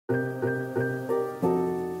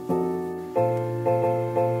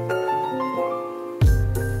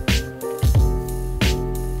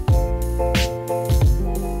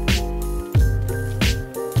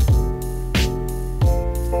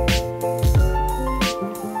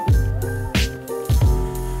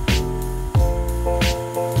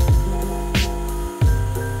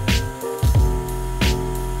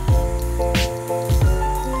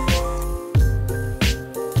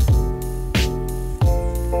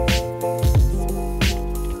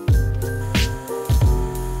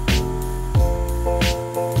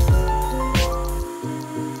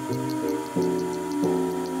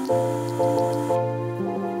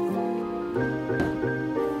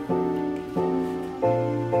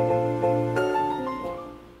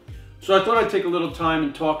So I thought I'd take a little time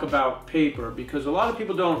and talk about paper, because a lot of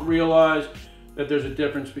people don't realize that there's a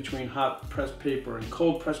difference between hot pressed paper and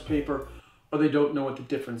cold pressed paper, or they don't know what the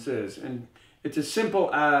difference is. And it's as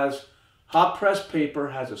simple as hot pressed paper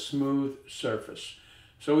has a smooth surface.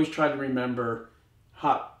 So always try to remember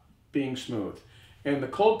hot being smooth. And the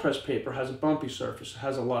cold pressed paper has a bumpy surface, it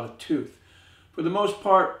has a lot of tooth. For the most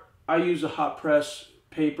part, I use a hot press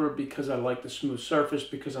paper because I like the smooth surface,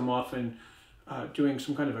 because I'm often doing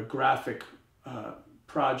some kind of a graphic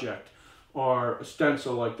project or a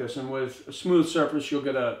stencil like this, and with a smooth surface you'll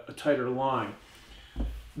get a tighter line.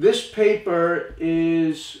 This paper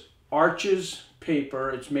is Arches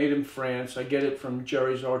paper. It's made in France. I get it from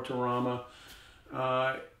Jerry's Artorama.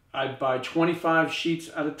 I buy 25 sheets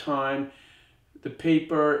at a time. The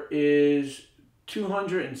paper is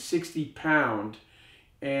 260 pound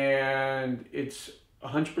and it's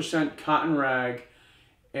 100% cotton rag,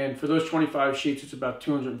 and for those 25 sheets it's about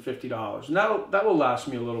 $250, and that will last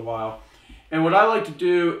me a little while. And what I like to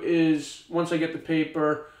do is, once I get the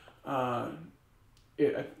paper,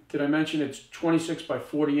 did I mention it's 26 by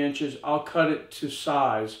 40 inches? I'll cut it to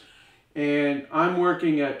size, and I'm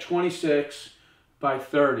working at 26 by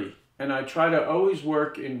 30, and I try to always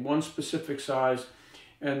work in one specific size,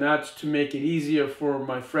 and that's to make it easier for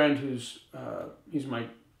my friend who's he's my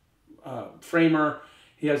framer.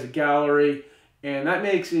 He has a gallery, and that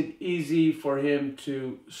makes it easy for him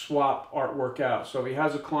to swap artwork out. So if he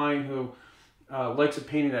has a client who likes a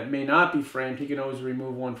painting that may not be framed, he can always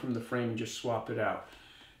remove one from the frame and just swap it out.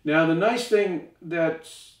 Now the nice thing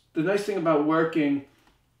about working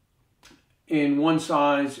in one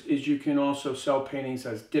size is you can also sell paintings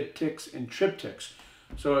as diptychs and triptychs.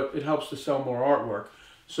 So it helps to sell more artwork.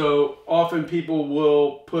 So often people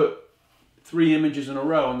will put 3 images in a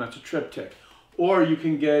row, and that's a triptych. Or you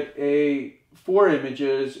can get 4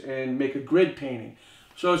 images and make a grid painting.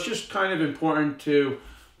 So it's just kind of important to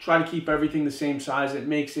try to keep everything the same size. It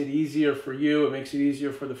makes it easier for you, it makes it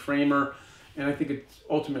easier for the framer, and I think it's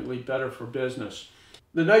ultimately better for business.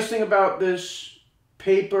 The nice thing about this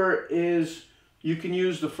paper is you can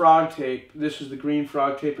use the frog tape. This is the green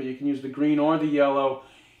frog tape, but you can use the green or the yellow,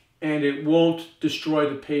 and it won't destroy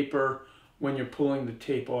the paper when you're pulling the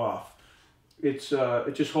tape off. It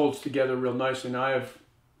just holds together real nicely. Now I have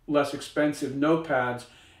less expensive notepads,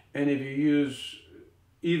 and if you use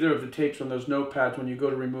either of the tapes on those notepads, when you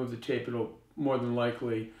go to remove the tape, it'll more than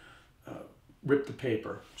likely rip the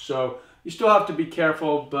paper. So you still have to be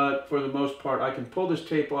careful, but for the most part, I can pull this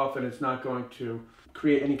tape off and it's not going to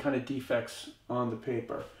create any kind of defects on the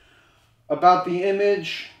paper. About the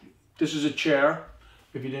image, this is a chair.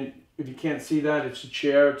 If you can't see that, it's a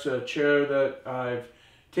chair. It's a chair that I've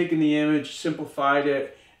taken the image, simplified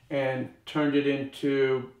it, and turned it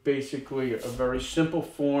into basically a very simple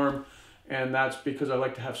form. And that's because I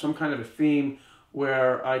like to have some kind of a theme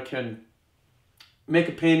where I can make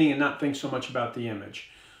a painting and not think so much about the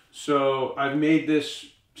image. So I've made this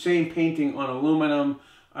same painting on aluminum.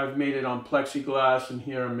 I've made it on plexiglass, and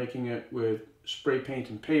here I'm making it with spray paint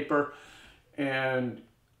and paper. And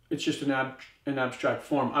it's just an abstract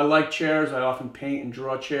form. I like chairs. I often paint and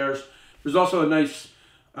draw chairs. There's also a nice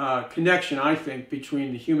connection, I think,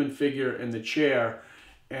 between the human figure and the chair,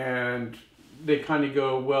 and they kind of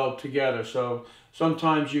go well together. So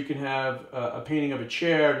sometimes you can have a painting of a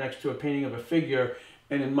chair next to a painting of a figure,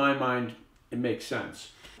 and in my mind it makes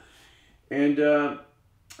sense. And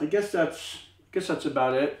I guess that's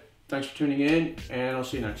about it. Thanks for tuning in, and I'll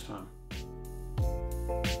see you next time.